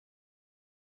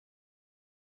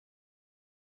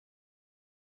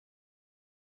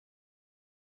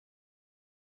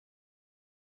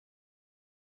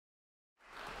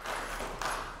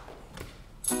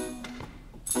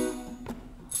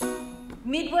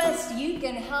Midwest Uke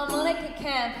and Harmonica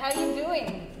Camp. How you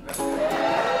doing?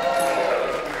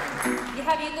 You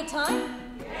having a good time?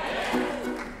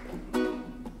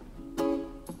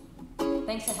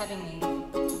 Thanks for having me.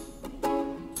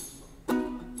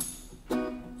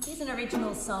 Here's an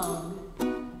original song.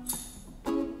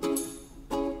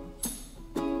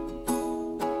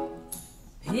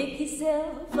 Pick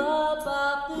yourself up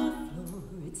off the floor.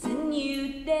 It's a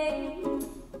new day.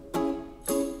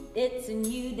 It's a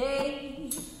new day.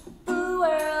 The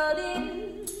world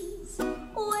is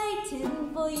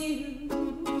waiting for you.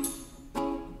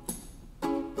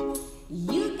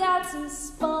 You got some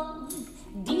spunk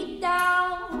deep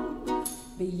down,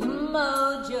 but your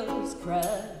mojo's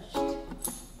crushed.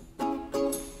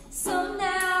 So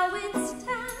now it's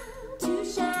time to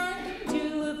shine,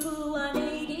 do a full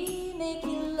 180, make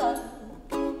your love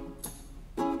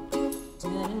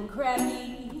turn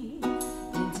crappy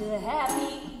into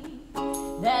happy.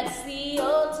 That's the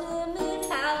ultimate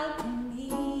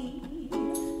alchemy.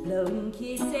 Blowing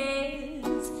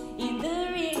kisses in the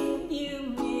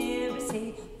rearview mirror,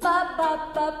 say ba ba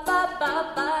ba ba ba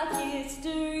ba.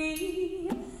 History,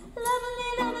 lovely,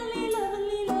 lovely,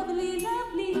 lovely, lovely,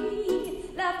 lovely.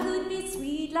 Life could be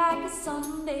sweet like a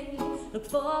Sunday. Look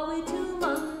forward to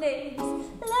Mondays.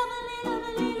 Lovely,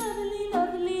 lovely, lovely,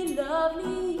 lovely,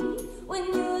 lovely. When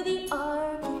you're the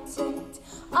architect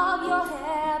of your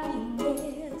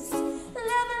happiness.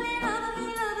 Lovely, lovely,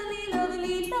 lovely,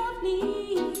 lovely, lovely.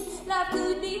 Life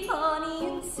could be honey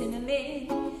and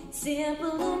cinnamon,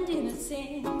 simple and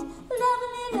innocent.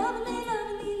 Lovely, lovely,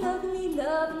 lovely, lovely,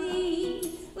 lovely.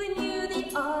 When you're the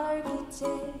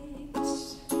architect,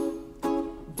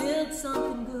 build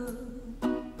something good.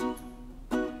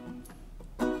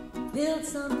 Build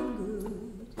something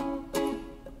good.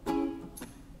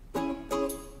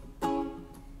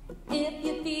 If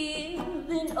you're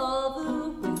feeling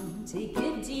overwhelmed, take a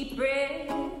deep breath.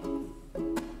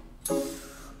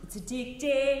 It's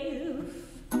addictive.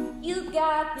 You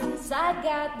got this, I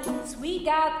got this, we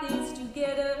got this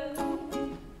together.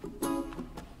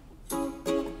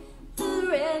 The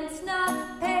rent's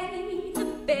not paid, the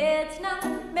bed's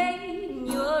not made, and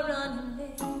you're running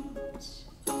late.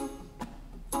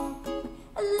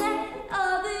 Let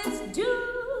others do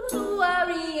the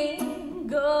worrying,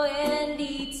 go and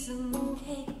eat some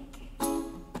cake.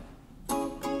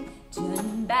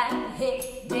 Turn back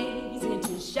hate days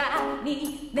into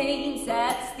shiny things.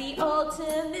 That's the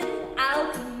ultimate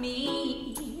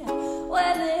alchemy.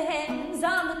 When the hands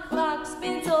on the clock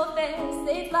spin so fast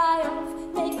they fly off,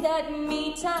 make that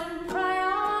me time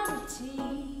priority.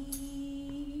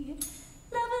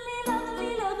 Lovely,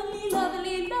 lovely, lovely,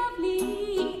 lovely, lovely.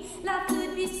 Life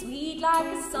could be sweet like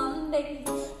a Sunday.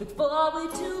 Look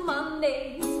forward to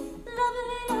Mondays.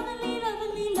 Lovely, lovely,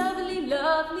 lovely, lovely,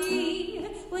 lovely.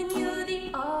 When you're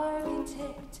the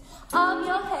architect of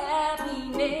your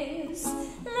happiness.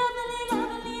 Lovely,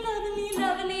 lovely, lovely,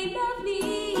 lovely,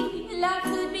 lovely. Life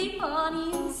could be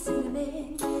honey and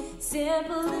cinnamon,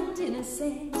 simple and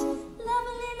innocent.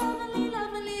 Lovely, lovely,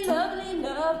 lovely, lovely,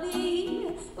 lovely.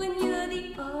 When you're the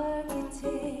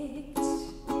architect,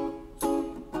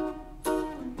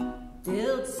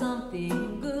 build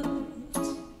something good.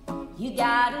 You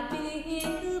gotta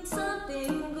build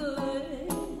something good.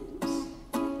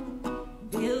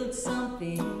 Build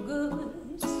something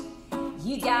good.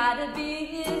 You gotta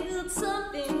build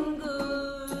something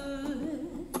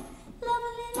good.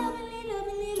 Lovely, lovely,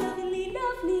 lovely, lovely,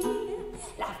 lovely.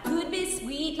 Life could be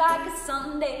sweet like a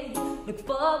Sunday. Look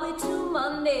forward to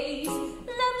Mondays.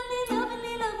 Lovely,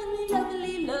 lovely, lovely,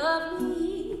 lovely,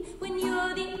 lovely. When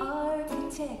you're the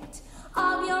architect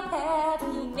of your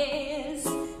happiness.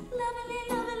 Lovely,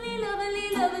 lovely, lovely,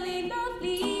 lovely,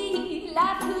 lovely.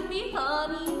 Life could be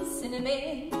honey and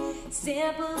cinnamon,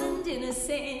 simple and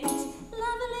innocent.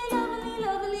 Lovely, lovely,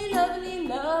 lovely, lovely,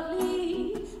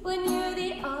 lovely. When you're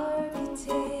the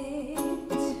architect,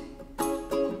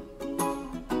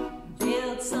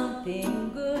 build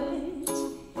something good.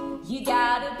 You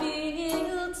gotta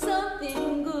build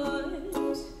something good.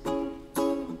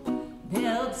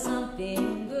 Build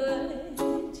something good.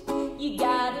 You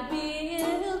gotta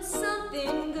build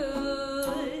something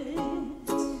good.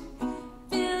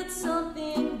 Build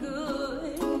something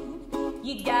good.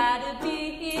 You gotta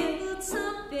build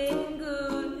something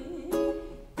good.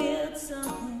 Build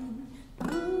something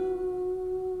good.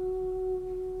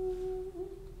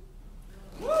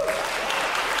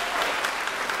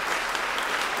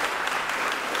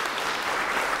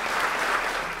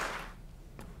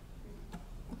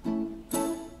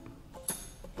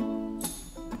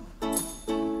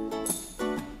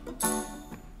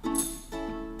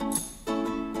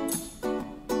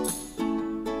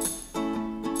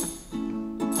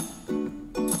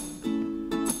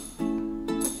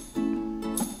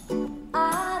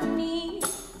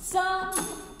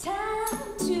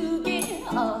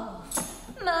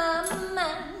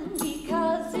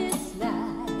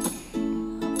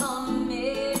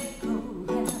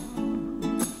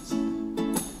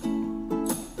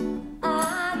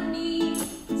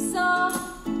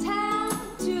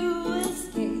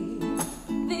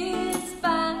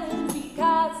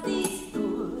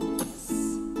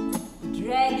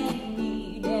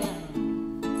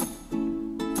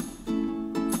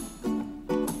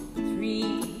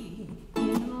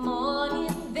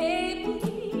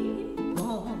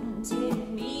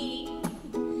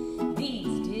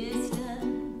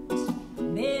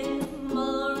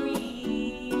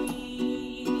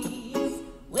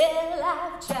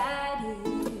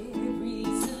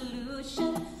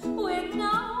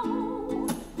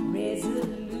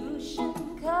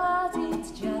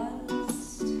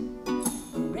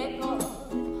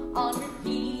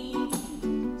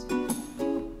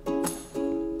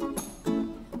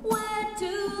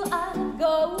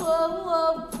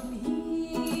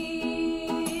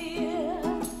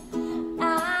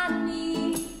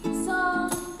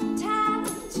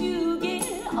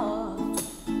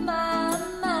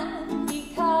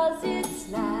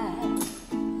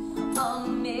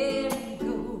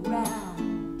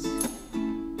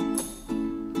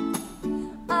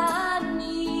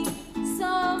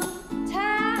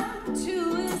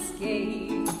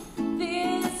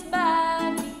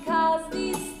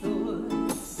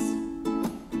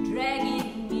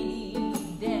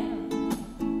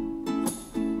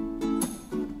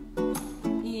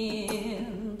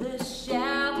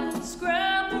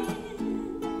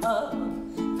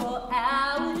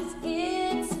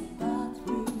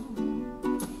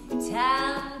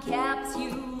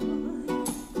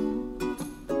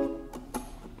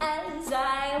 as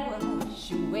I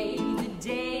wash away the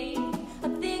day, I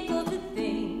think of the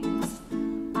things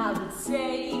I would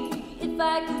say if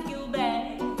I could go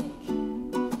back.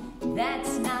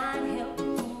 That's not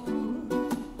helpful.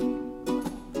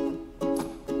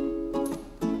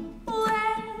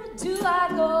 Where do I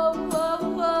go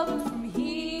from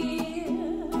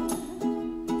here?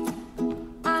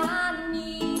 I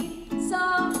need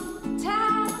some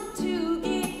time to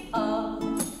get off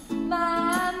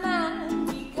my mind,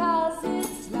 because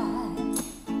it's like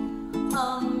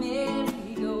a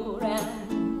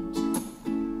merry-go-round.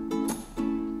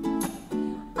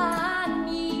 I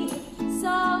need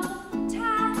some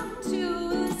time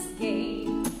to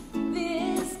escape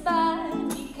this bind,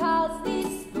 because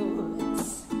these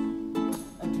thoughts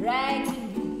are dragging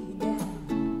me down.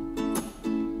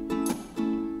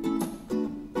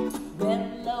 Well,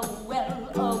 oh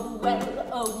well, oh well,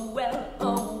 oh well,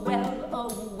 oh well,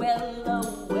 oh well,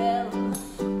 oh well.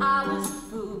 I was a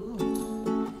fool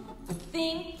for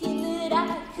thinking that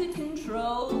I could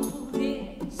control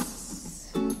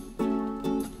this.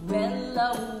 Well,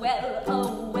 oh well,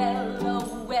 oh well,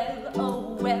 oh well,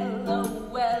 oh well, oh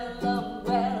well, oh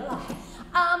well.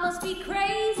 I must be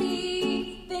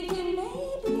crazy, thinking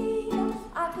maybe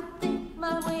I could think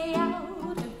my way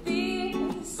out of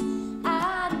this.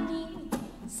 I need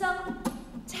some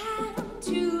time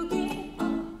to get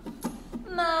off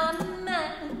my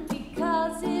mind,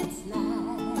 because it's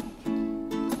like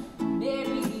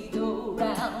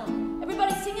merry-go-round.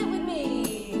 Everybody sing it with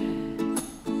me.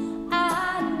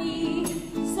 I need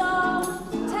some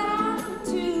time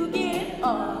to get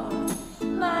off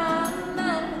my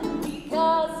mind,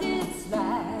 because it's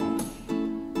like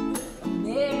a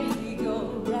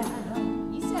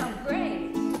merry-go-round. You sound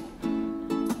great.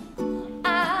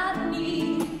 I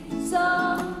need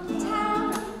some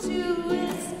time to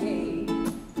escape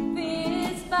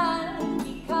this bind,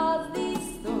 because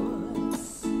these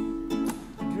thoughts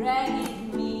are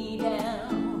dragging me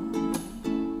down.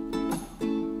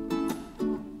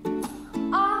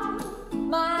 Off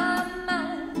my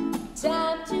mind,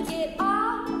 time to get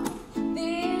off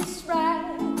this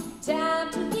ride, time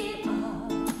to get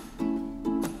off,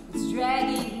 it's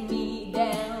dragging me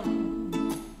down.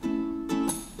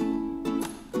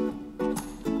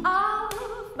 Off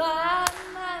my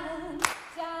mind,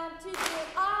 time to get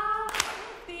off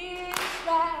this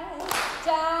ride,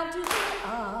 time to get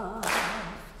off,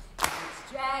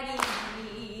 it's dragging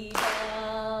me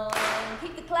down.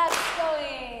 Keep the claps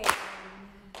going.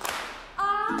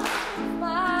 Off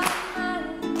my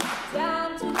mind,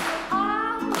 time to get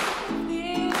off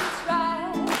this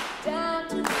ride, time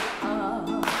to get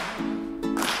off,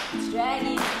 it's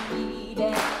dragging me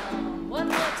down. One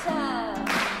more time.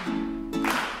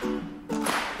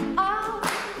 Off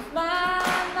my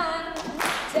mind,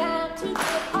 time to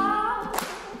get off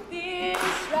this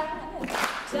ride,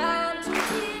 time to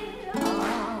get off.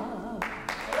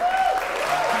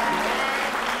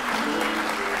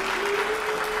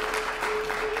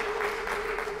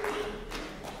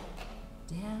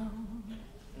 Down.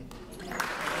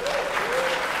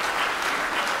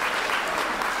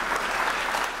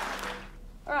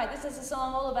 All right, this is a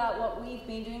song all about what we've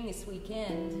been doing this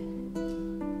weekend,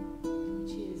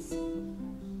 which is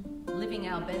living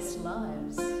our best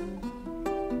lives.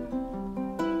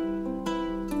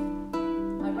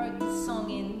 I wrote this song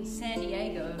in San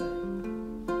Diego,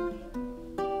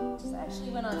 which is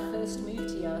actually when I first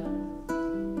moved here.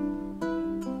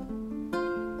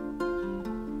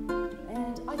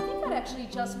 And I think I'd actually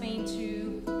just been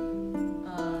to a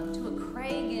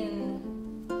Craig and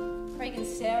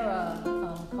Sarah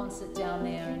concert down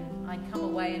there, and I'd come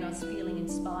away and I was feeling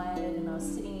inspired, and I was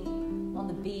sitting on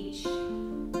the beach,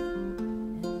 and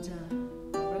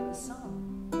I wrote the song.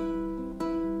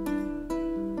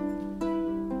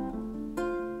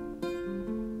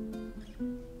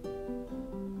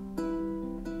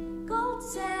 Gold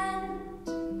sand,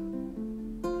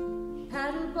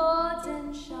 paddle boards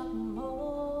and shopping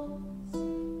malls,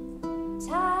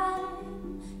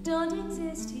 time don't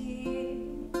exist here.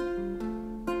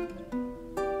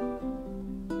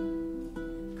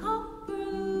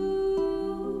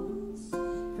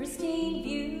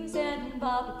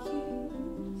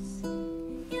 Barbecues,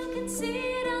 you can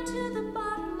see down to the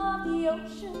bottom of the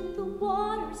ocean. The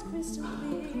water's crystal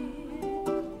clear.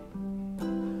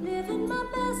 Living my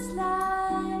best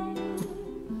life,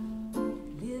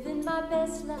 living my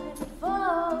best life.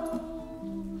 Oh,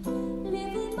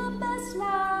 living my best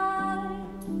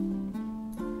life,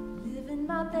 living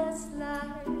my best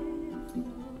life.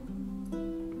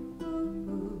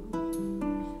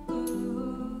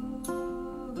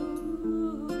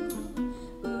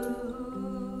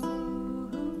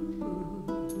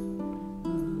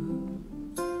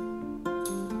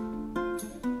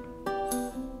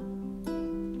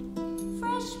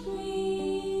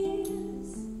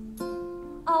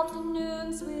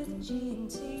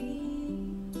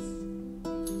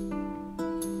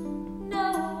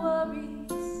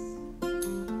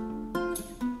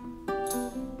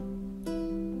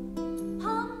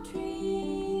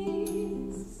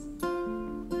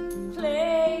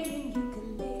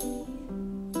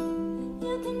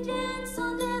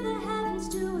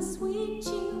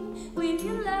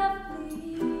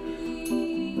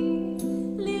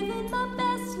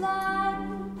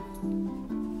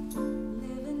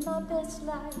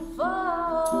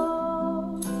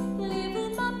 oh,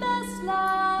 living my best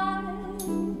life,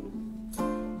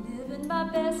 living my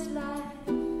best life.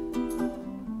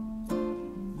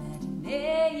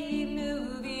 Matinee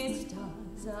movie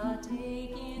stars are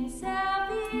taking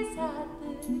selfies at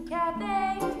the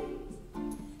cafes,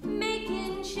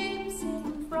 making shapes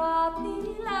in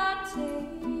frothy lattes.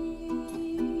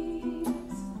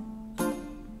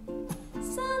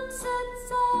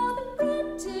 Sunsets are the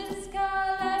brightest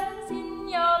colors in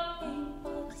your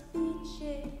paintball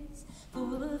speeches,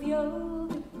 full of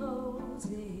yoga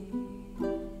poses.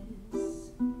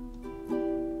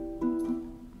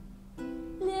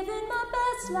 Living my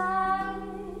best life,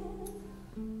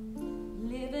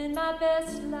 living my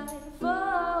best life,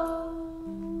 oh,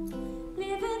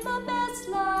 living my best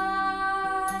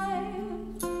life,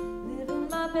 living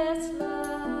my best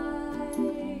life,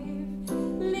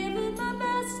 living my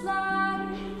best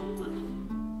life,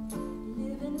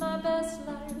 living my best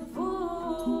life,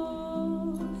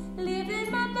 oh, living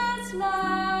my best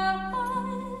life,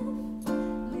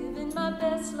 living my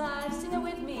best life. Sing it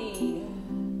with me.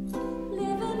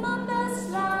 Living my best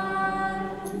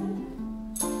life,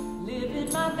 living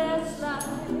my best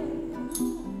life,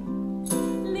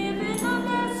 living my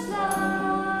best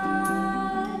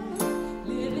life,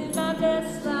 living my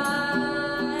best life,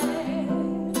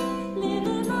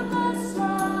 living my best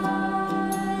life,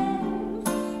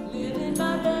 living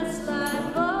my best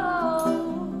life, oh,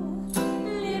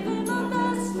 living my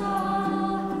best life,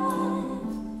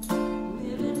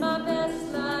 living my best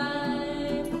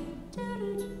life.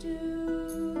 Do-do-do.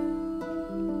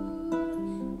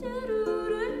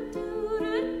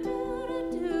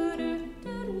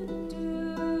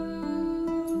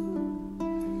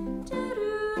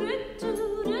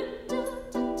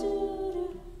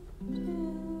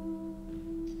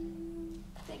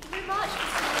 Thank you very much.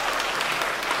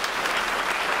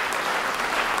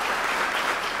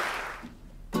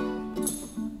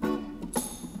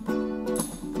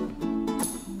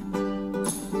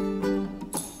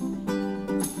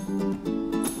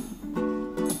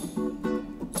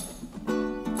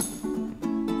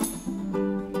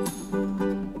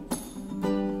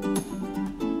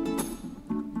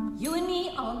 You and me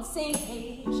on the same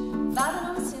page, vibing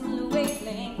on a similar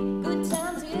wavelength, good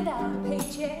times without a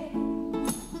paycheck.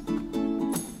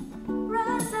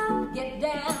 Rise up, get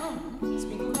down,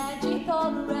 sprinkle magic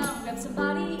all around, grab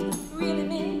somebody, reel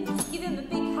him in, give him a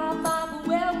big high five, a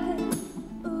welcome.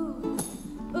 Ooh,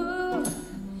 ooh,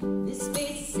 this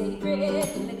space is sacred,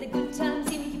 let the good times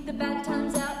in, keep the bad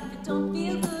times out. If it don't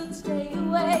feel good, stay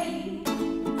away.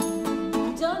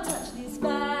 Don't touch this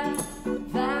vibe,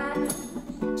 vibe.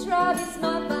 Try this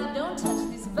my vibe, don't touch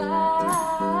this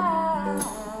vibe.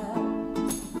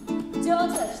 Don't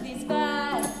touch this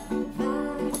vibe,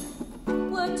 vibe.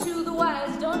 Word to the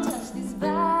wise, don't touch this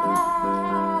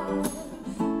vibe.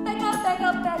 Back up, back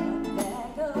up, back up,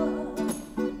 back up.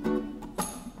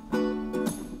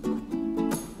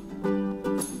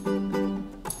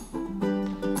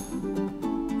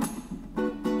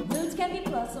 Moods can be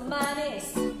plus or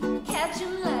minus, catch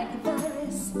 'em like a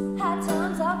virus. High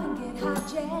times often get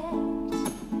hijacked.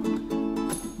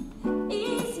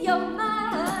 Ease your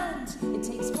mind, it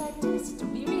takes practice to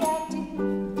be reactive.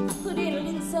 Put in a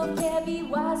little self-care, be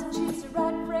wise and choose the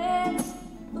right friends.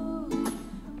 Ooh,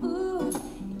 ooh,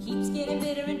 it keeps getting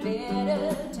better and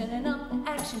better. Turning up the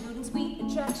action, building sweet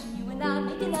attraction. You and I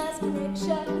make a nice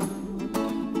connection.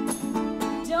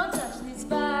 Don't touch this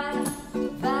vibe,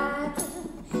 vibe.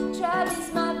 Try this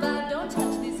my vibe, don't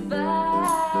touch this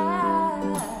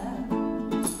vibe.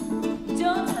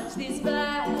 Don't touch this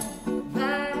vibe,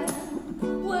 vibe.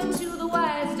 Word to the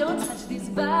wise, don't touch this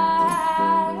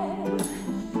vibe.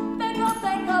 Back up,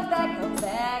 back up, back up,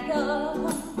 back up.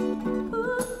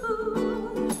 Ooh,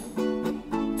 ooh.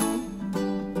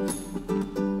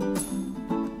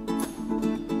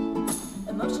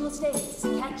 Emotional states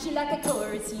catch you like a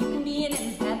chorus. You can be an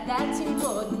empath, that's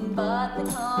important, but the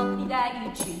company that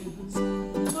you choose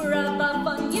will rub off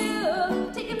on you.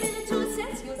 Take a minute to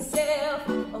assess yourself.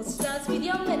 All starts with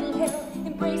your mental health.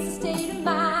 Embrace a state of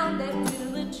mind that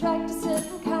will attract a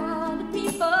certain kind of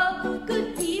people.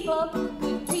 Good people,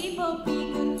 good people,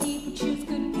 be good people, choose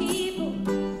good people.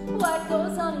 What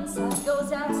goes on inside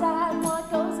goes outside. What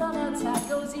goes on outside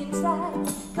goes inside.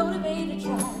 Cultivate a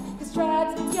tribe, 'cause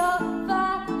tribes are your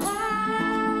vibe.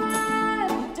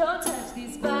 Don't touch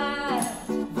this vibe,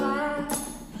 vibe.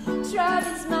 Tribe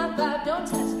is my vibe, don't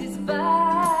touch this vibe.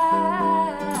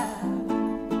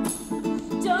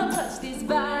 Don't touch this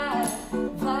vibe,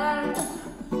 vibe.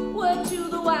 Word to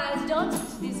the wise, don't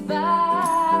touch this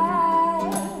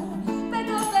vibe. Back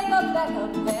up, back up, back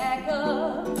up, back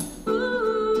up.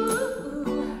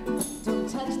 Ooh,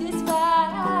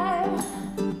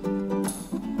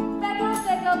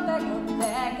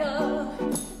 back up.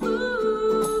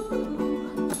 Ooh,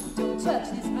 don't touch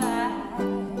this vibe.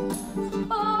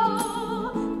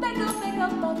 Oh, back up, back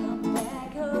up, back up,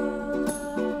 back up.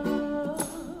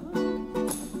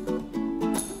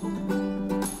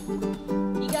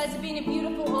 You guys have been a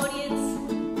beautiful audience.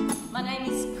 My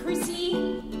name is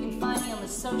Chrissy. You can find me on the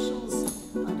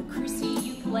socials under Chrissy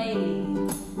Ukulele.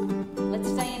 Let's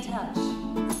stay in touch.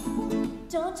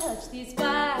 Don't touch this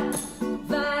vibe,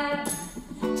 vibe.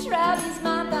 Trout is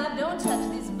my vibe. Don't touch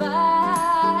this